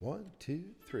2,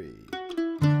 3.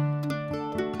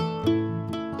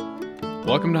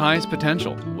 Welcome to Highest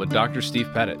Potential with Dr. Steve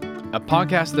Pettit, a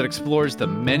podcast that explores the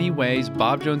many ways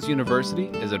Bob Jones University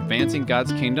is advancing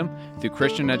God's kingdom through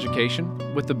Christian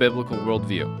education with the biblical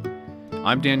worldview.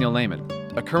 I'm Daniel Lehman,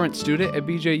 a current student at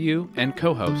BJU and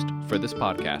co-host for this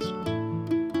podcast.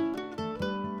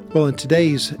 Well, in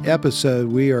today's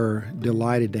episode, we are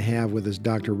delighted to have with us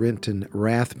Dr. Renton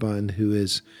Rathbun, who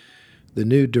is the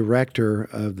new director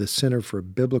of the Center for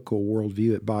Biblical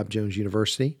Worldview at Bob Jones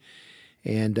University.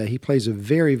 And he plays a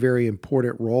very, very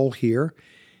important role here.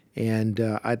 And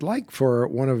I'd like for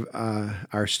one of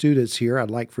our students here, I'd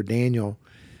like for Daniel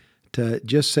to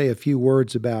just say a few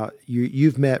words about you.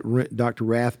 You've met Dr.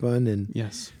 Rathbun, and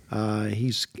yes,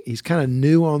 he's kind of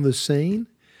new on the scene,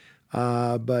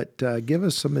 but give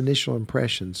us some initial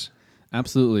impressions.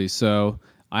 Absolutely. So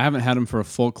I haven't had him for a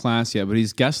full class yet, but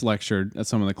he's guest lectured at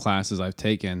some of the classes I've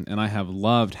taken, and I have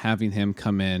loved having him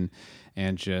come in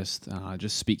and just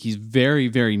speak. He's very,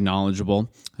 very knowledgeable.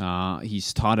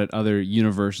 He's taught at other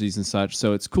universities and such,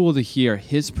 so it's cool to hear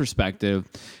his perspective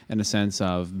in a sense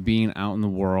of being out in the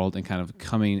world and kind of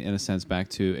coming, in a sense, back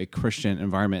to a Christian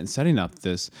environment and setting up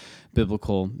this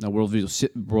biblical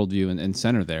worldview and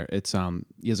center there. It's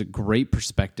he has a great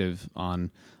perspective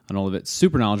on all of it.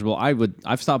 Super knowledgeable.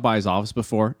 I've stopped by his office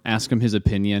before, asked him his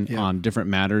opinion on different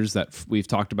matters that we've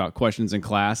talked about, questions in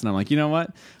class, and I'm like, you know what?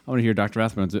 I want to hear Dr.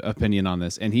 Rathbun's opinion on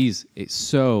this. And it's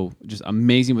so just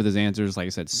amazing with his answers. Like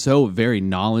I said, so very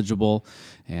knowledgeable,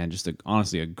 and just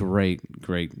honestly a great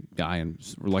guy, and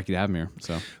we're lucky to have him here.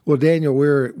 So, well, Daniel,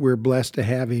 we're blessed to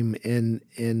have him,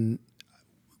 and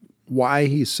why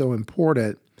he's so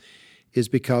important is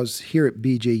because here at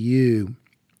BJU,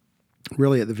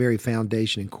 really at the very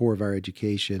foundation and core of our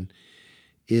education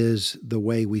is the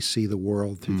way we see the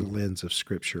world through the lens of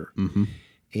Scripture. Mm-hmm.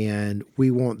 And we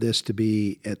want this to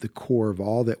be at the core of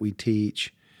all that we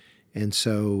teach. And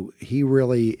so he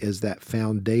really is that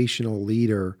foundational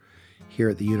leader here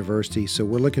at the university. So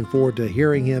we're looking forward to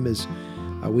hearing him as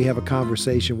we have a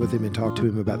conversation with him and talk to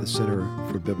him about the Center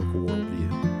for Biblical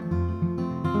Worldview.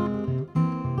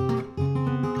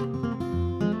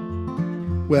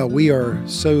 Well, we are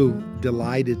so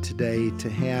delighted today to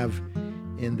have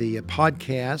in the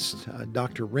podcast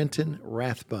Dr. Renton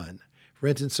Rathbun.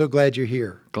 Renton, so glad you're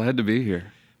here. Glad to be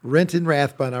here. Renton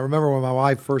Rathbun. I remember when my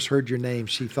wife first heard your name,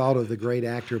 she thought of the great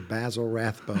actor Basil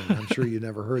Rathbone. I'm sure you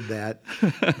never heard that,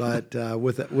 but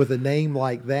with a name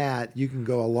like that, you can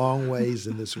go a long ways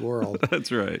in this world.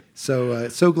 That's right.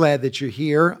 So glad that you're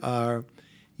here.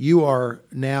 You are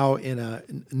now in a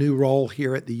new role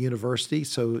here at the university.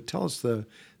 So tell us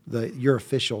your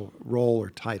official role or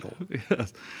title.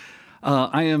 Yes.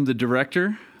 I am the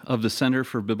director of the Center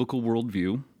for Biblical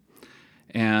Worldview.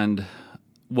 And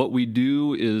what we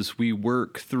do is we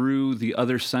work through the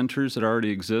other centers that already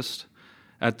exist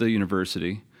at the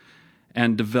university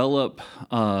and develop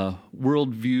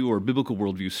worldview or biblical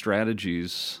worldview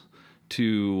strategies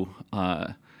to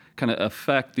kind of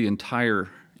affect the entire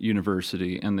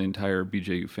university and the entire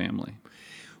BJU family.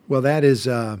 Well, that is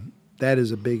a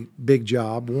big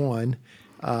job, one,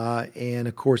 and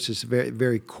of course it's very,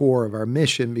 very core of our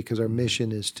mission, because our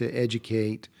mission is to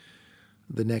educate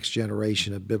the next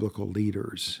generation of biblical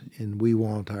leaders, and we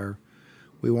want our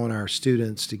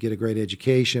students to get a great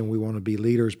education. We want to be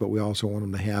leaders, but we also want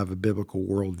them to have a biblical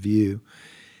worldview.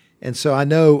 And so I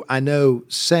know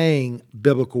saying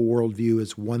biblical worldview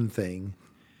is one thing.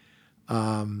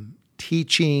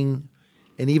 Teaching,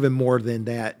 and even more than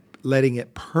that, letting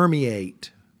it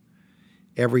permeate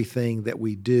everything that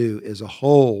we do is a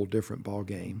whole different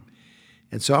ballgame.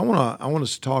 And so I want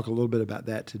us to talk a little bit about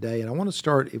that today. And I want to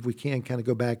start, if we can, kind of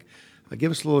go back,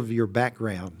 give us a little of your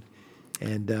background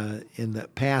and in the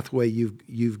pathway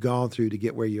you've gone through to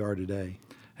get where you are today.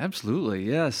 Absolutely,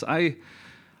 yes. I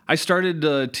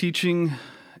started teaching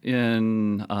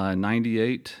in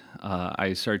 98.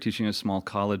 I started teaching at a small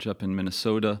college up in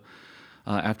Minnesota.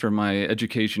 After my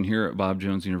education here at Bob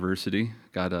Jones University,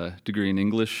 got a degree in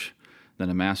English, then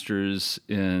a master's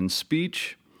in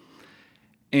speech.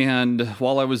 And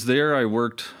while I was there, I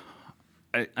worked,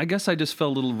 I guess I just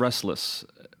felt a little restless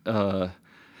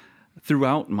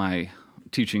throughout my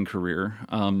teaching career.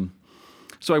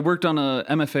 So I worked on a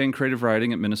MFA in creative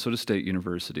writing at Minnesota State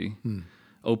University.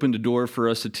 Opened a door for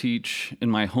us to teach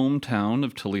in my hometown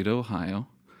of Toledo, Ohio.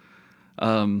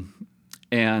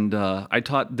 And I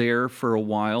taught there for a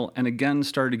while, and again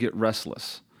started to get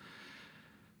restless.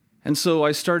 And so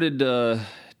I started working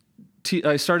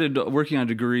on a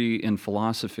degree in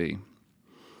philosophy.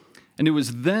 And it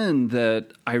was then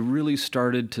that I really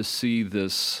started to see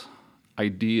this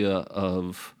idea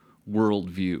of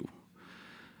worldview.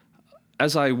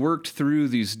 as I worked through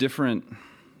these different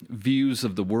views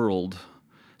of the world,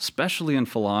 especially in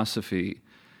philosophy,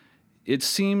 it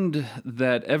seemed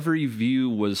that every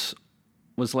view was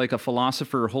like a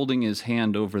philosopher holding his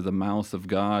hand over the mouth of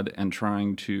God and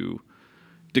trying to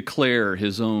declare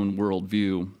his own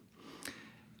worldview.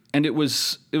 And it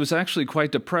was actually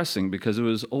quite depressing, because it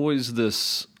was always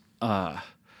this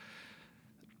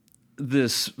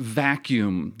this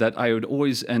vacuum that I would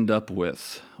always end up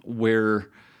with, where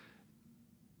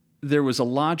there was a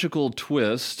logical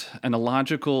twist and a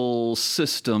logical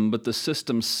system, but the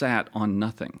system sat on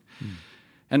nothing.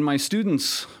 And my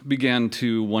students began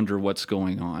to wonder what's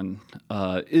going on.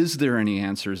 Is there any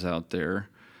answers out there?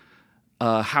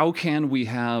 How can we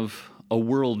have a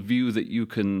worldview that you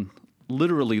can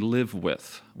literally live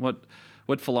with? What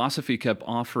philosophy kept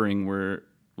offering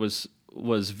was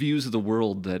views of the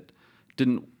world that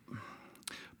didn't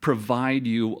provide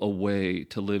you a way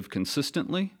to live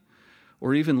consistently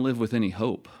or even live with any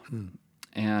hope.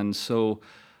 And so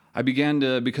I began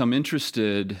to become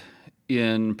interested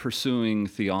in pursuing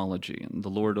theology, and the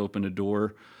Lord opened a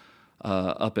door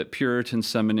up at Puritan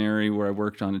Seminary, where I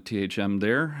worked on a THM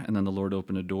there, and then the Lord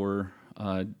opened a door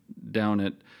down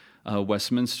at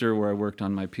Westminster, where I worked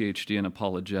on my PhD in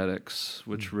apologetics,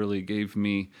 which really gave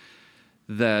me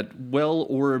that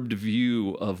well-orbed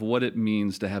view of what it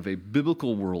means to have a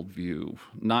biblical worldview,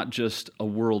 not just a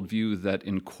worldview that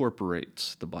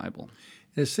incorporates the Bible.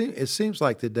 It seems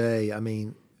like today, I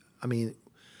mean,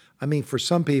 for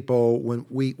some people, when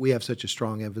we have such a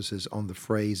strong emphasis on the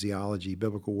phraseology,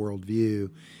 biblical worldview,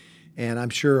 and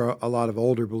I'm sure a lot of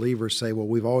older believers say, well,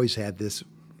 we've always had this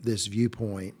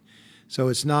viewpoint. So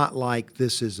it's not like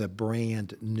this is a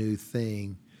brand new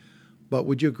thing. But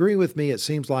would you agree with me? It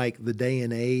seems like the day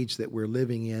and age that we're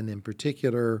living in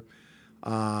particular,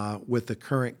 with the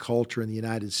current culture in the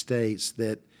United States,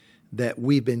 that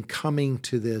we've been coming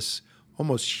to this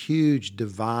almost huge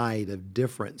divide of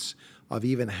difference of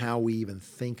even how we even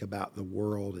think about the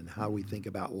world and how we think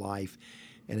about life,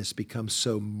 and it's become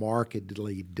so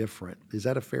markedly different. Is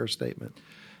that a fair statement?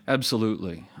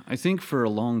 Absolutely. I think for a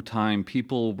long time,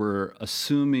 people were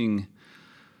assuming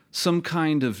some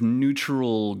kind of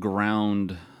neutral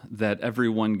ground that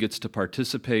everyone gets to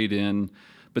participate in,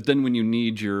 but then when you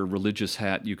need your religious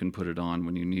hat, you can put it on.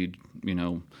 When you need,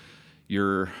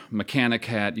 your mechanic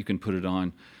hat, you can put it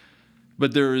on.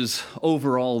 But there is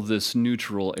overall this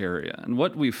neutral area. And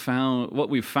what we've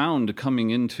found coming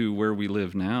into where we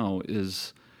live now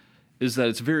is that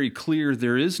it's very clear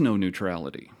there is no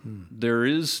neutrality. There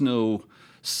is no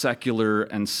secular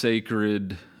and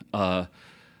sacred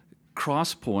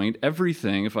cross point.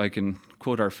 Everything, if I can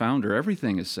quote our founder,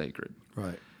 everything is sacred.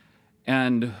 Right.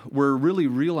 And we're really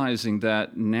realizing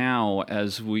that now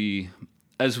as we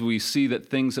see that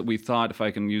things that we thought, if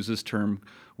I can use this term,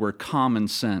 were common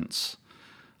sense.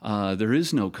 There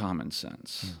is no common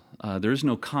sense. There is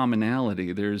no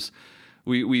commonality.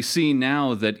 We see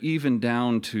now that even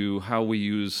down to how we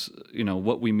use,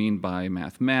 what we mean by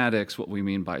mathematics, what we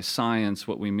mean by science,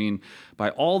 what we mean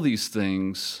by all these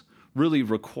things really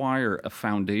require a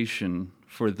foundation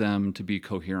for them to be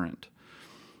coherent.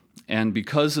 And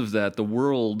because of that, the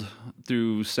world,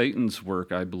 through Satan's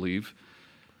work, I believe,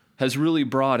 has really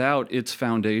brought out its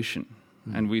foundation.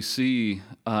 And we see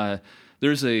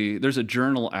there's a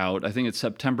journal out, I think it's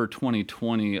September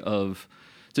 2020, it's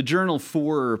a journal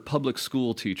for public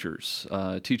school teachers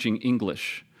teaching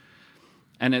English.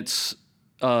 And it's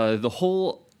the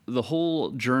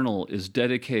whole journal is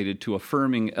dedicated to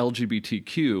affirming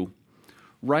LGBTQ,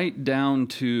 right down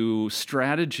to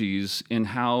strategies in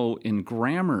how in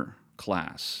grammar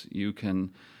class you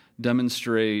can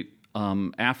demonstrate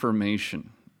affirmation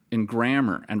in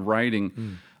grammar and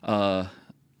writing of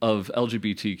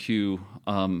LGBTQ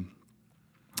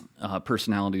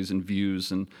personalities and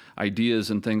views and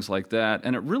ideas and things like that.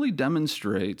 And it really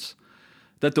demonstrates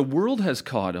that the world has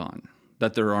caught on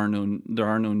that there are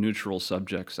no neutral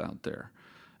subjects out there.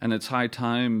 And it's high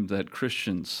time that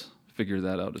Christians figure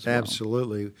that out as well.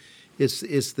 Absolutely. It's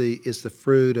the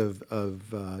fruit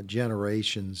of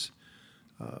generations,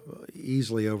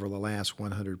 easily over the last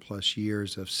 100 plus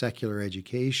years of secular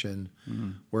education,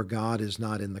 where God is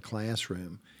not in the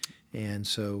classroom. And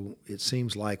so it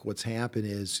seems like what's happened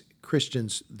is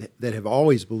Christians that have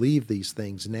always believed these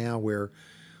things, now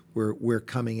we're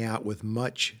coming out with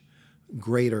much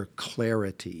greater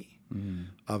clarity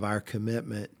of our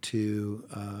commitment to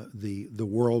the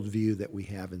worldview that we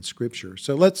have in Scripture.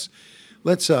 So let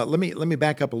me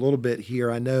back up a little bit here.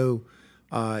 I know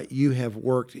you have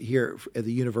worked here at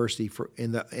the university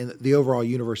in the overall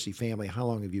university family. How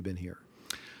long have you been here?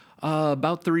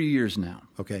 About 3 years now.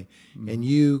 Okay. And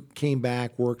you came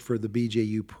back, worked for the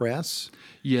BJU Press,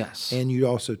 Yes. and you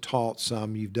also taught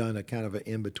some. You've done a kind of an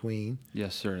in-between.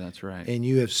 Yes, sir. That's right. And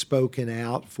you have spoken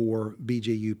out for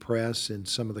BJU Press in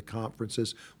some of the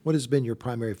conferences. What has been your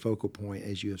primary focal point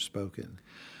as you have spoken?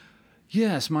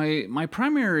 Yes, my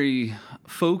primary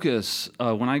focus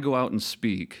when I go out and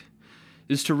speak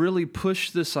is to really push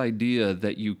this idea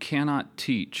that you cannot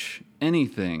teach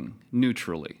anything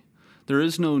neutrally. There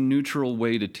is no neutral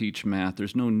way to teach math.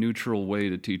 There's no neutral way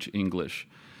to teach English.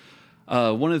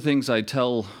 One of the things I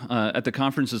tell at the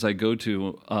conferences I go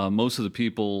to, most of the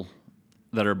people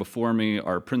that are before me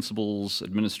are principals,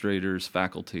 administrators,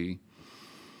 faculty.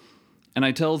 And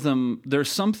I tell them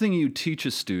there's something you teach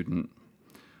a student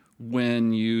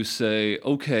when you say,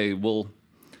 okay, well,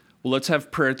 let's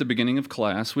have prayer at the beginning of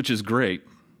class, which is great.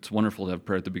 It's wonderful to have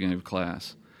prayer at the beginning of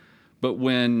class. But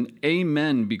when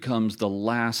amen becomes the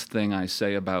last thing I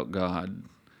say about God,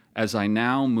 as I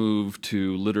now move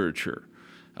to literature,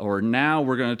 or now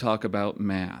we're going to talk about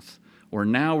math, or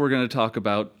now we're going to talk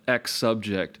about X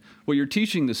subject, what you're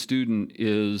teaching the student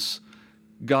is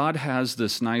God has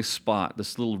this nice spot,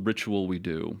 this little ritual we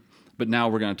do, but now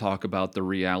we're going to talk about the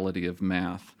reality of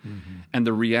math. Mm-hmm. And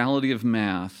the reality of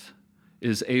math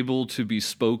is able to be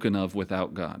spoken of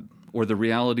without God, or the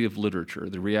reality of literature,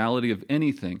 the reality of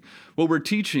anything. What we're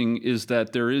teaching is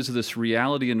that there is this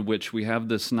reality in which we have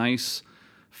this nice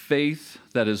faith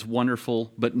that is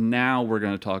wonderful, but now we're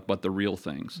going to talk about the real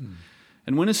things. Mm.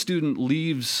 And when a student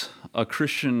leaves a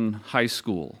Christian high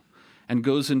school and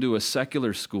goes into a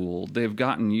secular school, they've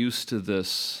gotten used to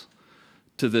this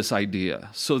idea,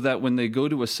 so that when they go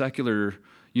to a secular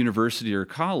university or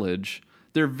college,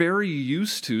 they're very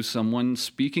used to someone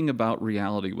speaking about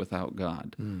reality without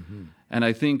God. Mm-hmm. And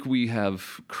I think we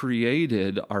have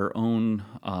created our own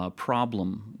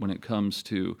problem when it comes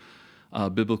to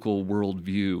biblical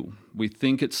worldview. We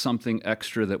think it's something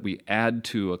extra that we add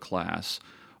to a class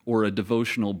or a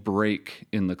devotional break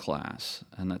in the class,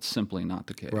 and that's simply not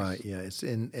the case. Right, yeah.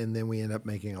 And then we end up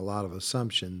making a lot of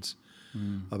assumptions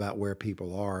about where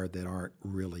people are that aren't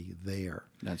really there.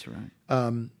 That's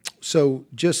right. So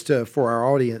just for our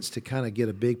audience to kind of get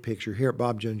a big picture, here at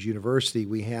Bob Jones University,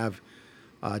 we have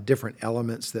different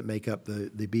elements that make up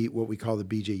what we call the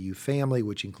BJU family,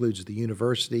 which includes the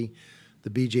university, the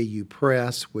BJU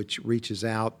Press, which reaches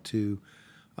out to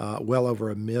well over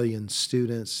 1 million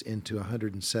students into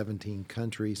 117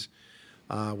 countries.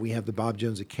 We have the Bob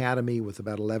Jones Academy with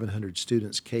about 1,100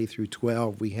 students, K through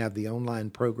 12. We have the online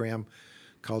program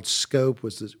called SCOPE,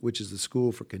 which is the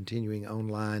School for Continuing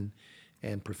Online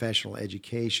and Professional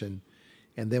Education.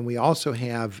 And then we also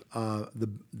have the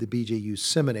BJU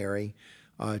Seminary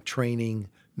training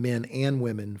men and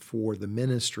women for the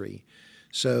ministry.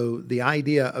 So the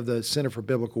idea of the Center for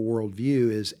Biblical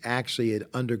Worldview is actually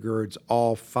it undergirds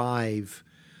all 5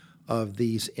 of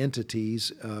these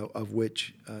entities, of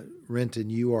which, Renton,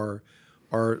 you are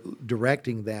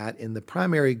directing that. And the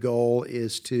primary goal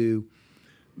is to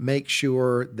make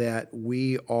sure that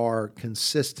we are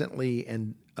consistently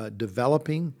and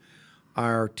developing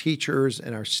our teachers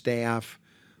and our staff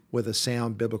with a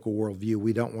sound biblical worldview.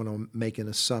 We don't want to make an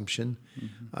assumption.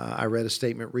 Mm-hmm. I read a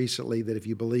statement recently that if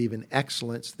you believe in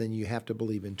excellence, then you have to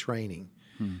believe in training,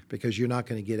 because you're not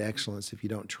going to get excellence if you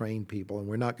don't train people, and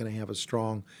we're not going to have a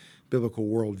strong biblical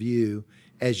worldview,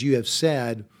 as you have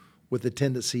said, with the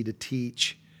tendency to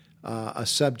teach a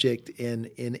subject in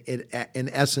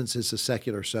essence is a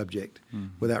secular subject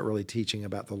without really teaching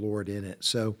about the Lord in it.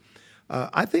 So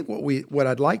I think what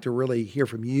I'd like to really hear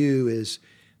from you is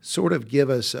sort of give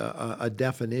us a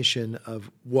definition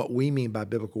of what we mean by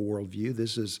biblical worldview.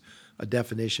 This is a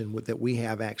definition that we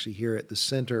have actually here at the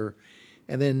center.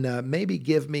 And then maybe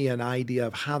give me an idea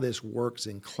of how this works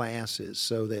in classes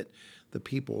so that the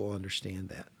people will understand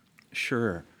that.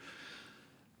 Sure.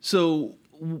 So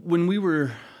when we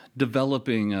were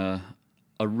developing a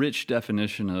rich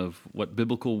definition of what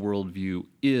biblical worldview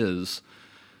is,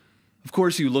 of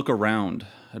course, you look around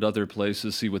at other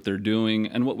places, see what they're doing,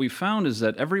 and what we found is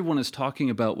that everyone is talking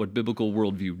about what biblical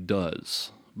worldview does,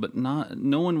 but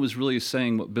no one was really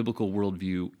saying what biblical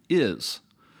worldview is.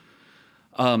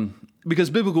 Because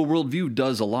biblical worldview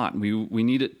does a lot. We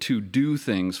need it to do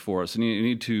things for us, and we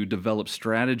need to develop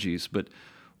strategies. But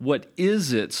what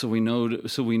is it, so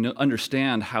we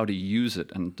understand how to use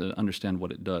it and to understand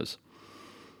what it does.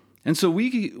 And so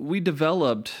we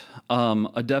developed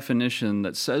a definition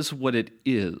that says what it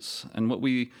is, and what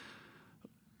we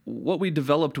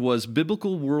developed was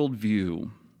biblical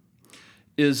worldview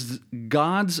is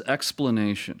God's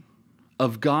explanation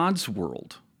of God's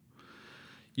world,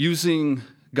 using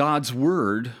God's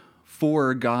word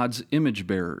for God's image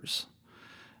bearers.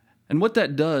 And what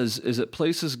that does is it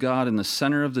places God in the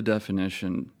center of the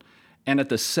definition and at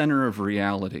the center of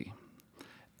reality.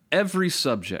 Every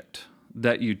subject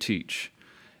that you teach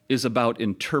is about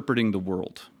interpreting the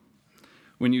world.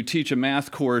 When you teach a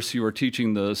math course, you are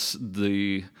teaching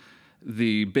the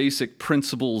basic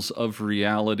principles of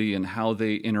reality and how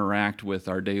they interact with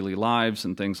our daily lives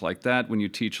and things like that. When you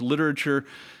teach literature,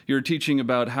 you're teaching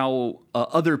about how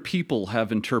other people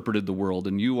have interpreted the world,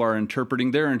 and you are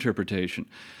interpreting their interpretation.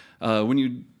 When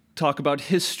you talk about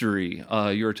history,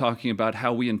 you're talking about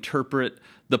how we interpret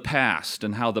the past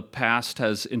and how the past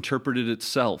has interpreted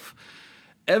itself.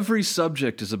 Every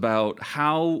subject is about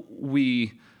how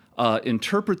we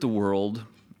interpret the world,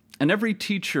 and every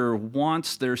teacher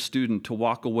wants their student to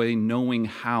walk away knowing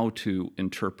how to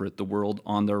interpret the world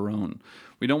on their own.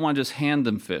 We don't want to just hand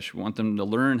them fish. We want them to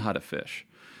learn how to fish.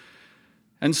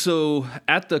 And so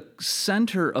at the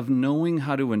center of knowing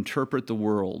how to interpret the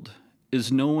world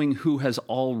is knowing who has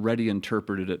already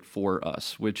interpreted it for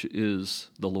us, which is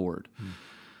the Lord.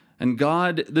 And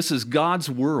God, this is God's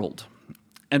world.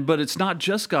 But it's not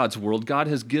just God's world. God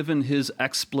has given his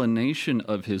explanation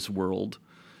of his world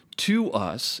to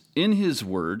us in his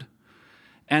word,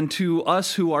 and to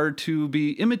us who are to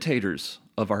be imitators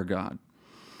of our God.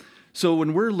 So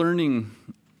when we're learning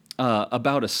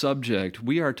about a subject,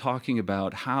 we are talking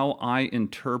about how I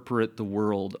interpret the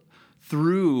world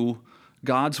through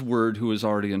God's word who has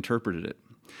already interpreted it.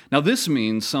 Now this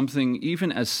means something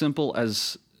even as simple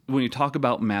as when you talk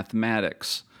about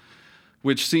mathematics,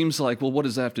 which seems like, well, what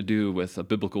does that have to do with a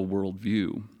biblical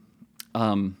worldview?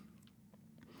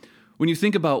 When you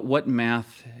think about what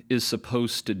math is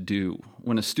supposed to do,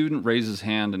 when a student raises his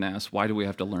hand and asks, why do we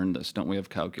have to learn this? Don't we have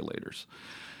calculators?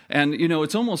 And,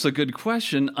 it's almost a good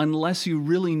question unless you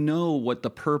really know what the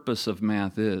purpose of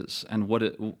math is and what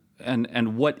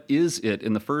is it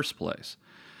in the first place.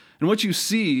 And what you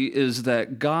see is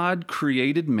that God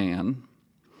created man,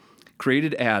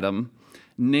 created Adam,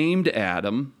 named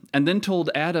Adam, and then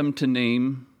told Adam to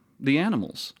name the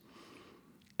animals.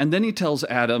 And then he tells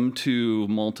Adam to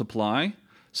multiply,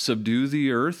 subdue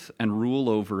the earth, and rule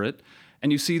over it.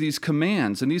 And you see these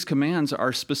commands, and these commands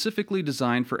are specifically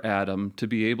designed for Adam to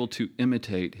be able to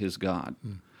imitate his God.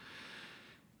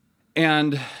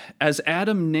 And as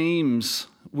Adam names,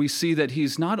 we see that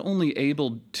he's not only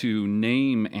able to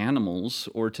name animals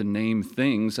or to name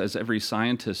things, as every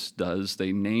scientist does,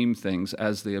 they name things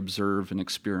as they observe and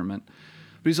experiment,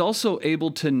 but he's also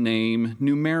able to name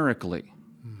numerically.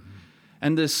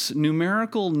 And this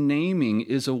numerical naming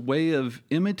is a way of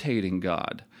imitating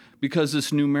God, because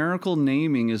this numerical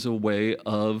naming is a way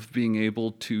of being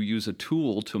able to use a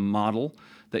tool to model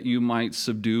that you might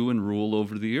subdue and rule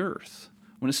over the earth.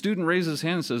 When a student raises his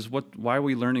hand and says, why are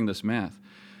we learning this math?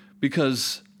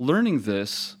 Because learning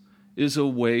this is a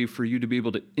way for you to be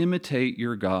able to imitate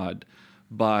your God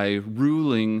by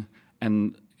ruling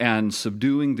and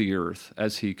subduing the earth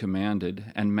as he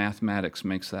commanded, and mathematics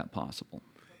makes that possible.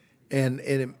 And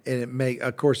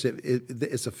of course,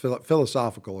 it's a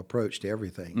philosophical approach to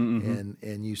everything, mm-hmm.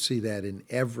 and you see that in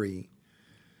every,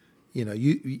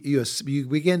 you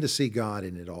begin to see God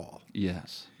in it all.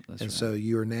 Yes, that's right. And so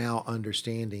you are now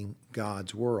understanding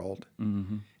God's world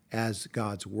mm-hmm. as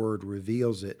God's word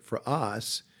reveals it for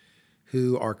us,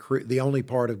 who are the only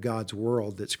part of God's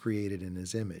world that's created in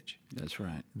his image. That's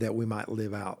right. That we might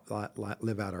live out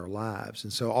our lives.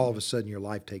 And so all of a sudden your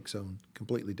life takes on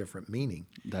completely different meaning.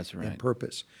 That's right. And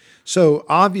purpose. So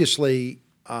obviously,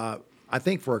 I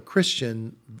think for a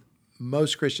Christian,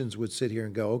 most Christians would sit here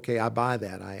and go, okay, I buy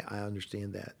that. I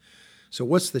understand that. So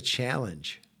what's the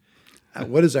challenge?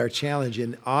 What is our challenge?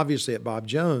 And obviously at Bob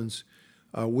Jones,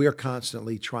 we're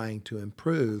constantly trying to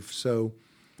improve. So,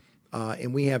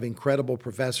 and we have incredible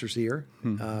professors here.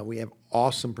 Mm-hmm. We have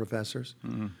awesome professors.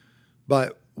 Mm-hmm.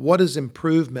 But what does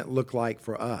improvement look like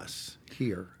for us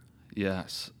here?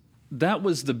 Yes. That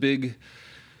was the big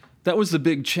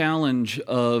challenge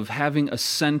of having a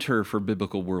center for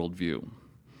biblical worldview.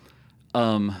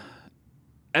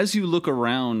 As you look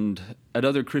around at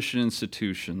other Christian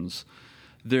institutions,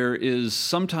 there is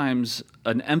sometimes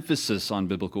an emphasis on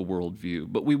biblical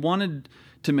worldview, but we wanted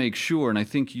to make sure, and I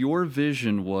think your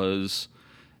vision was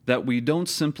that we don't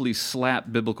simply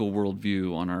slap biblical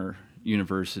worldview on our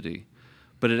university,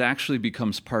 but it actually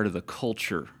becomes part of the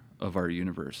culture of our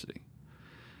university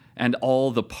and all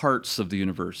the parts of the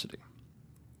university.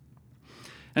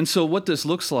 And so what this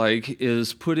looks like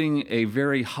is putting a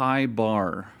very high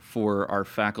bar for our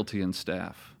faculty and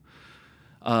staff,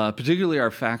 particularly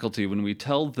our faculty, when we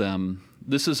tell them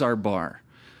this is our bar.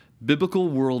 Biblical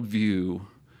worldview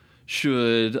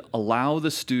should allow the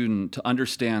student to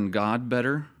understand God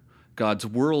better, God's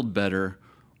world better,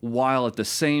 while at the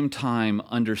same time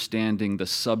understanding the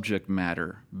subject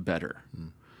matter better.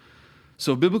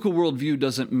 So biblical worldview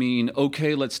doesn't mean,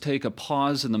 okay, let's take a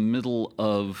pause in the middle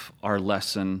of our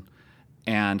lesson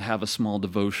and have a small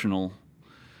devotional,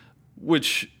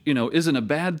 which, isn't a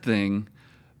bad thing,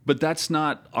 but that's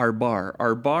not our bar.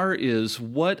 Our bar is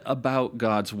what about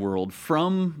God's world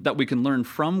that we can learn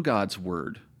from God's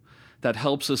word that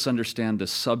helps us understand the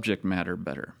subject matter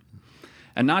better.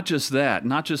 And not just that,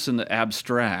 not just in the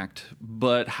abstract,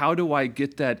 but how do I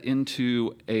get that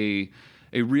into a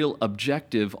real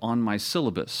objective on my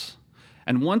syllabus?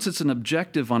 And once it's an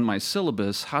objective on my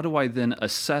syllabus, how do I then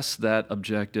assess that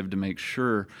objective to make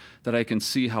sure that I can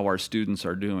see how our students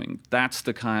are doing? That's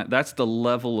the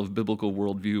level of biblical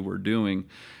worldview we're doing.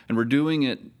 And we're doing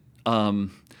it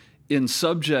in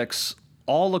subjects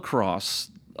all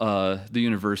across the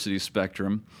university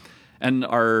spectrum. And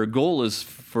our goal is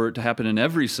for it to happen in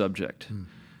every subject.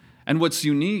 And what's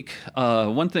unique,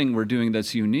 one thing we're doing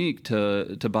that's unique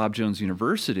to Bob Jones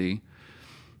University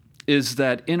is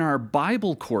that in our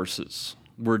Bible courses,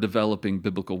 we're developing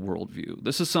biblical worldview.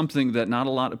 This is something that not a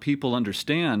lot of people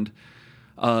understand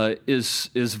is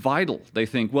vital. They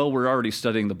think, well, we're already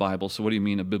studying the Bible, so what do you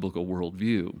mean a biblical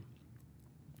worldview?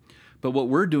 But what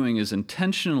we're doing is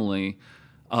intentionally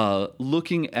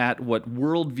looking at what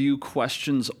worldview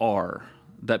questions are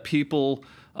that people,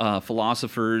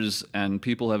 philosophers, and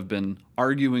people have been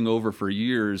arguing over for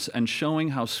years, and showing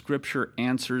how Scripture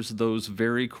answers those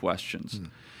very questions.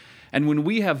 And when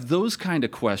we have those kind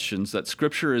of questions that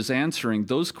Scripture is answering,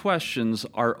 those questions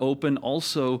are open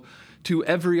also to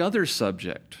every other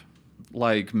subject,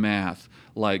 like math,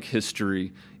 like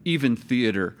history, even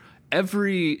theater.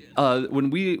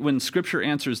 When Scripture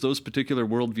answers those particular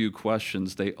worldview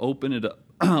questions, they open it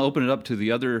up to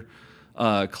the other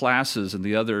classes and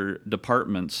the other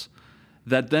departments.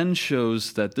 That then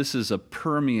shows that this is a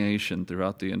permeation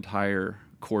throughout the entire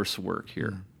coursework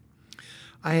here.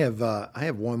 I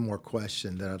have one more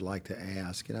question that I'd like to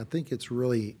ask, and I think it's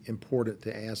really important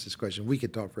to ask this question. We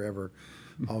could talk forever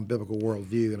on biblical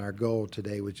worldview, and our goal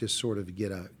today was just sort of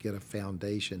get a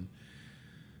foundation.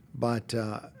 But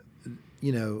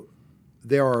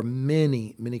there are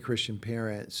many Christian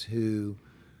parents who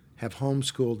have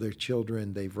homeschooled their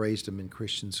children. They've raised them in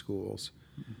Christian schools,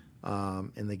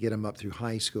 and they get them up through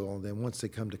high school. And then once they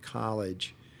come to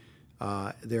college,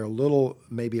 they're a little,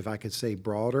 maybe if I could say,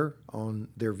 broader on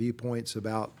their viewpoints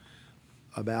about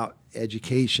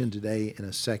education today in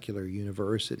a secular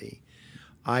university.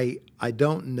 I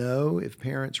don't know if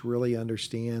parents really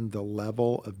understand the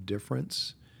level of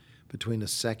difference between a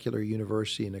secular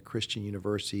university and a Christian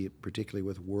university, particularly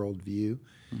with worldview.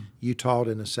 You taught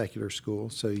in a secular school,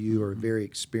 so you are very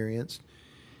experienced.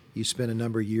 You spent a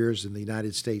number of years in the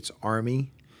United States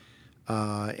Army.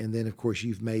 And then, of course,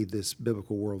 you've made this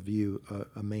biblical worldview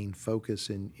a main focus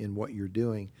in what you're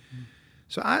doing.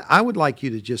 So I would like you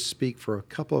to just speak for a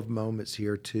couple of moments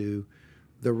here to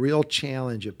the real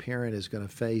challenge a parent is going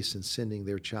to face in sending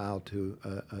their child to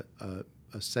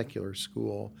a secular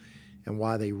school, and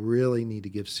why they really need to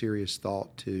give serious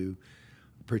thought to,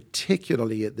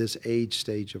 particularly at this age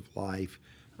stage of life,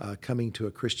 coming to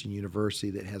a Christian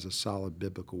university that has a solid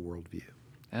biblical worldview.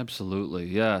 Absolutely,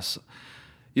 yes.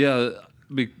 Yeah,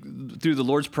 through the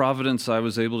Lord's providence, I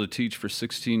was able to teach for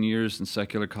 16 years in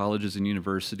secular colleges and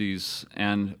universities.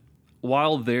 And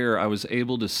while there, I was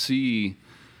able to see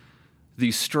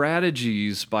the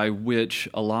strategies by which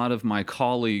a lot of my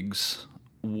colleagues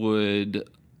would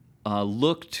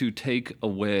look to take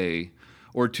away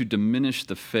or to diminish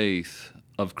the faith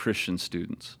of Christian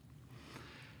students.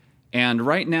 And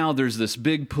right now, there's this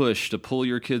big push to pull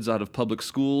your kids out of public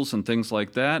schools and things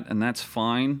like that, and that's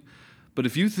fine. But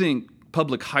if you think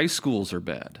public high schools are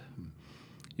bad,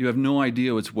 you have no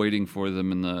idea what's waiting for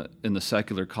them in the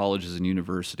secular colleges and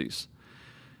universities.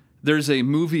 There's a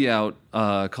movie out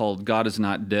called God Is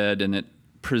Not Dead, and it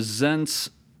presents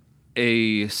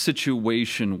a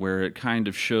situation where it kind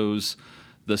of shows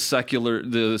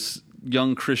this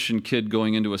young Christian kid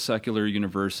going into a secular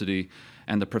university,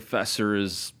 and the professor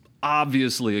is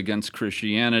obviously against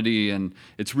Christianity, and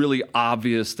it's really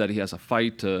obvious that he has a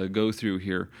fight to go through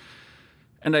here.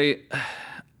 And I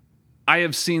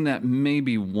have seen that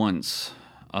maybe once,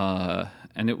 and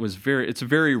it's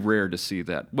very rare to see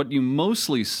that. What you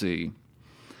mostly see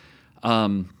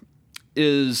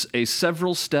is a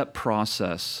several-step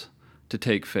process to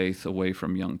take faith away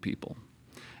from young people.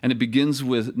 And it begins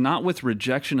not with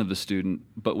rejection of the student,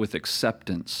 but with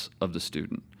acceptance of the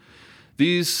student.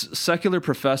 These secular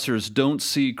professors don't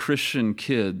see Christian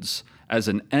kids as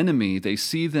an enemy. They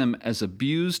see them as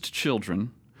abused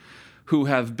children who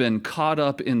have been caught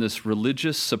up in this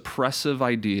religious suppressive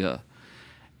idea.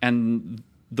 And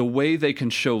the way they can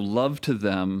show love to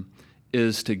them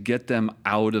is to get them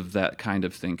out of that kind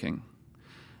of thinking.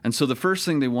 And so the first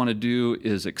thing they want to do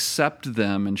is accept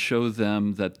them and show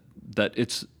them that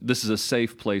this is a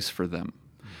safe place for them.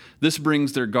 This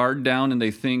brings their guard down, and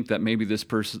they think that maybe this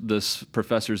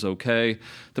professor's okay.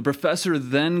 The professor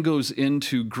then goes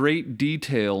into great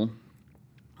detail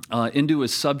into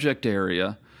his subject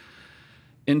area,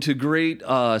 into great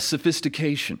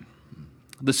sophistication.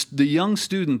 The young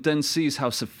student then sees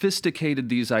how sophisticated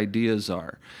these ideas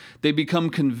are. They become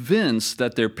convinced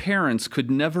that their parents could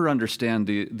never understand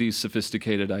these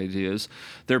sophisticated ideas.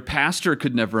 Their pastor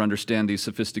could never understand these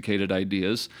sophisticated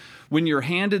ideas. When you're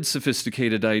handed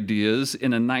sophisticated ideas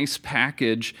in a nice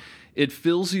package, it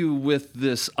fills you with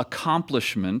this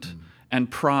accomplishment and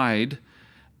pride,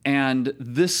 and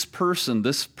this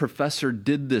professor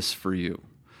did this for you.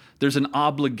 There's an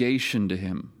obligation to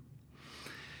him.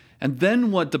 And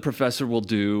then what the professor will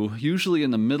do, usually in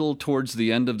the middle towards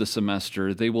the end of the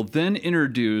semester, they will then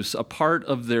introduce a part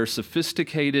of their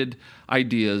sophisticated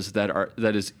ideas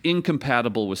that is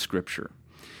incompatible with Scripture.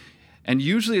 And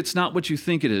usually it's not what you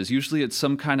think it is. Usually it's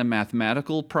some kind of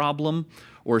mathematical problem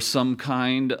or some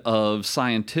kind of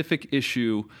scientific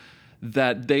issue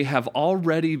that they have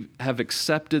already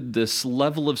accepted this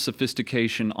level of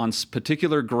sophistication on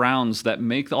particular grounds that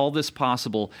make all this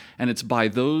possible, and it's by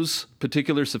those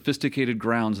particular sophisticated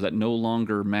grounds that no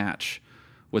longer match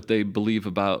what they believe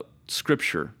about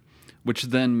Scripture, which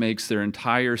then makes their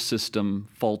entire system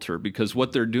falter, because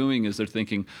what they're doing is they're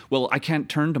thinking, well, I can't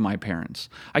turn to my parents.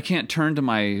 I can't turn to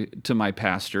my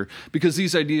pastor because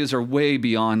these ideas are way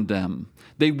beyond them.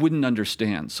 They wouldn't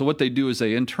understand. So what they do is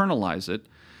they internalize it.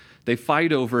 They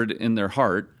fight over it in their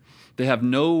heart. They have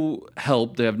no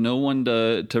help. They have no one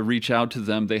to reach out to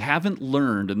them. They haven't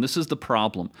learned, and this is the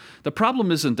problem. The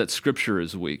problem isn't that Scripture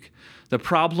is weak. The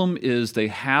problem is they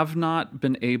have not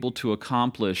been able to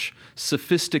accomplish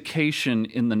sophistication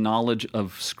in the knowledge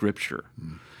of Scripture.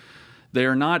 They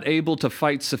are not able to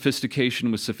fight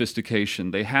sophistication with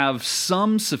sophistication. They have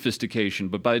some sophistication,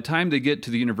 but by the time they get to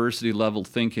the university level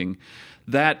thinking,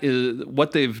 that is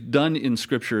what they've done in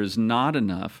Scripture is not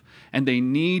enough, and they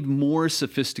need more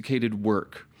sophisticated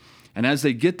work. And as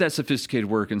they get that sophisticated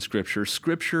work in Scripture,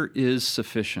 Scripture is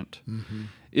sufficient. Mm-hmm.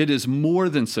 It is more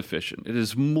than sufficient. It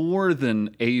is more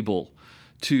than able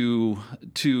to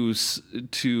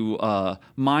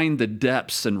mine the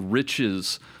depths and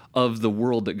riches of the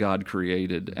world that God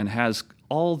created, and has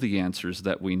all the answers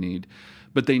that we need.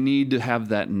 But they need to have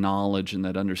that knowledge and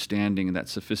that understanding and that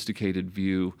sophisticated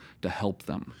view to help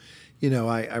them. You know,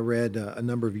 I read a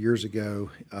number of years ago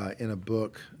in a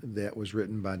book that was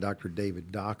written by Dr.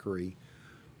 David Dockery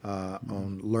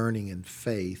on learning and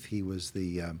faith. He was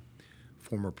the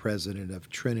former president of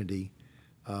Trinity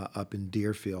up in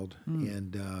Deerfield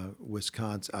and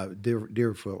Wisconsin,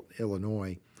 Deerfield,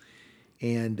 Illinois.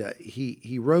 And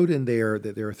he wrote in there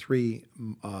that there are three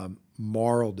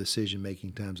moral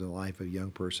decision-making times in the life of a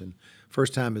young person.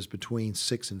 First time is between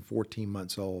 6 and 14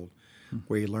 months old,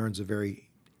 where he learns a very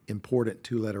important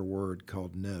two-letter word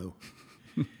called no.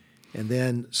 And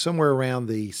then somewhere around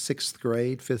the 6th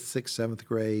grade, 5th, 6th, 7th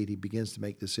grade, he begins to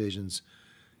make decisions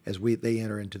as they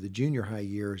enter into the junior high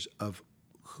years of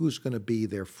who's going to be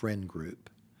their friend group,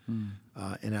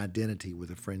 an identity with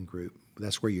a friend group.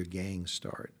 That's where your gangs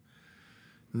start.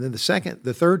 And then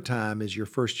the third time is your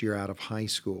first year out of high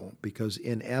school, because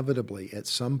inevitably at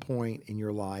some point in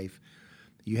your life,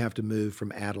 you have to move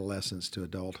from adolescence to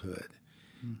adulthood.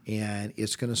 And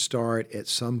it's going to start at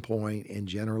some point, and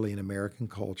generally in American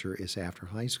culture, it's after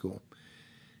high school.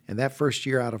 And that first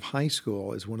year out of high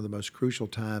school is one of the most crucial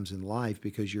times in life,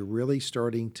 because you're really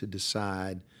starting to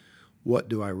decide, what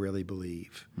do I really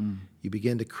believe? You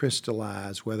begin to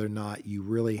crystallize whether or not you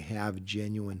really have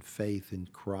genuine faith in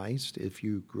Christ. If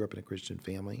you grew up in a Christian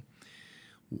family,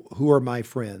 who are my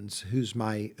friends? Who's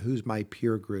my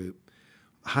peer group?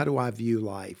 How do I view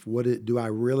life? Do I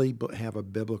really have a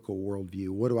biblical worldview?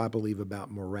 What do I believe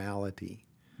about morality?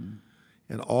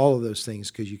 And all of those things,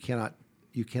 because you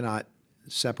cannot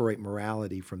separate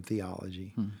morality from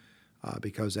theology,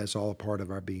 because that's all a part of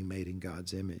our being made in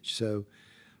God's image. So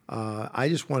I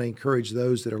just want to encourage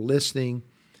those that are listening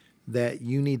that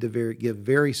you need to give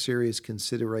very serious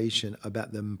consideration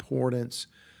about the importance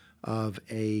of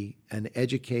an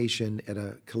education at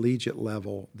a collegiate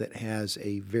level that has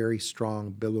a very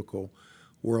strong biblical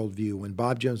worldview. When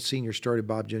Bob Jones Sr. started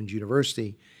Bob Jones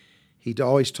University, he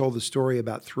always told the story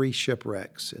about 3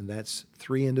 shipwrecks, and that's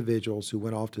 3 individuals who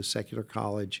went off to secular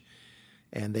college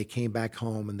and they came back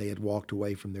home and they had walked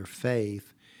away from their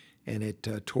faith, and it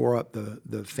tore up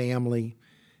the family.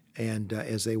 And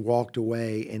as they walked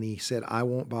away, and he said, I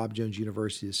want Bob Jones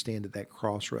University to stand at that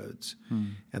crossroads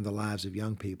in the lives of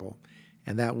young people.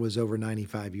 And that was over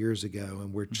 95 years ago,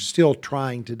 and we're still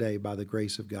trying today, by the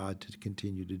grace of God, to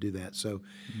continue to do that. So,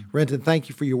 Renton, thank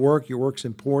you for your work. Your work's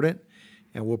important,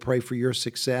 and we'll pray for your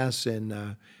success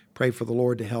and pray for the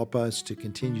Lord to help us to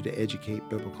continue to educate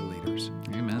biblical leaders.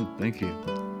 Amen. Thank you.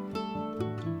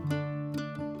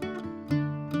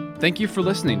 Thank you for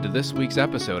listening to this week's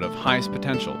episode of Highest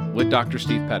Potential with Dr.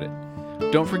 Steve Pettit.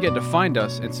 Don't forget to find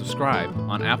us and subscribe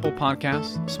on Apple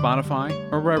Podcasts, Spotify,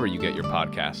 or wherever you get your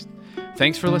podcast.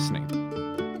 Thanks for listening.